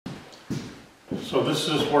So this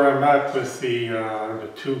is where I'm at with the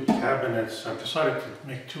two cabinets. I've decided to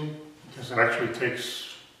make two because it actually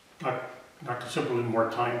takes not considerably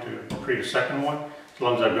more time to create a second one, as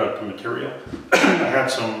long as I've got the material. I had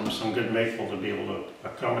some good maple to be able to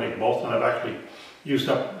accommodate both, and I've actually used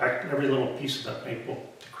up every little piece of that maple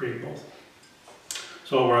to create both.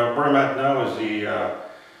 So where I'm at now is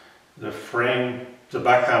the frame, the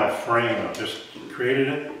back panel frame. I've just created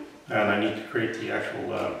it, and I need to create the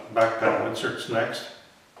actual back panel inserts next.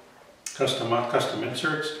 Custom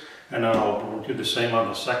inserts, and then I'll do the same on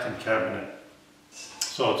the second cabinet.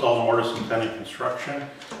 So it's all mortise and tenon construction.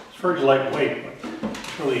 It's very lightweight, but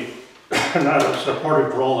it's really not a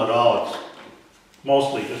supportive roll at all. It's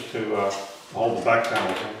mostly just to hold the back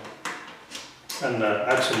panels in and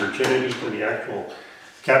add some rigidity to the actual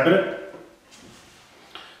cabinet.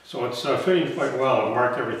 So it's fitting quite well. I'll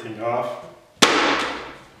mark everything off.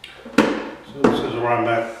 So this is where I'm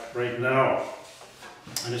at right now.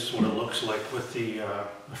 And this is what it looks like with the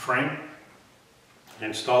frame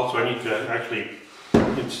installed. So I need to actually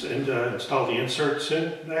install the inserts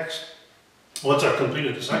in next. Once I've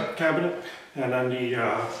completed the second cabinet, and then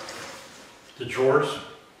the drawers,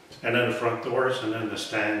 and then the front doors, and then the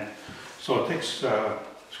stand. So it takes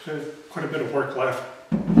quite a bit of work left,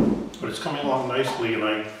 but it's coming along nicely, and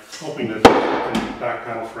I'm hoping that the back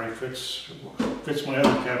panel frame fits my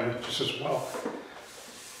other cabinet just as well.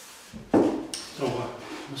 So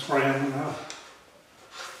that's where I am now.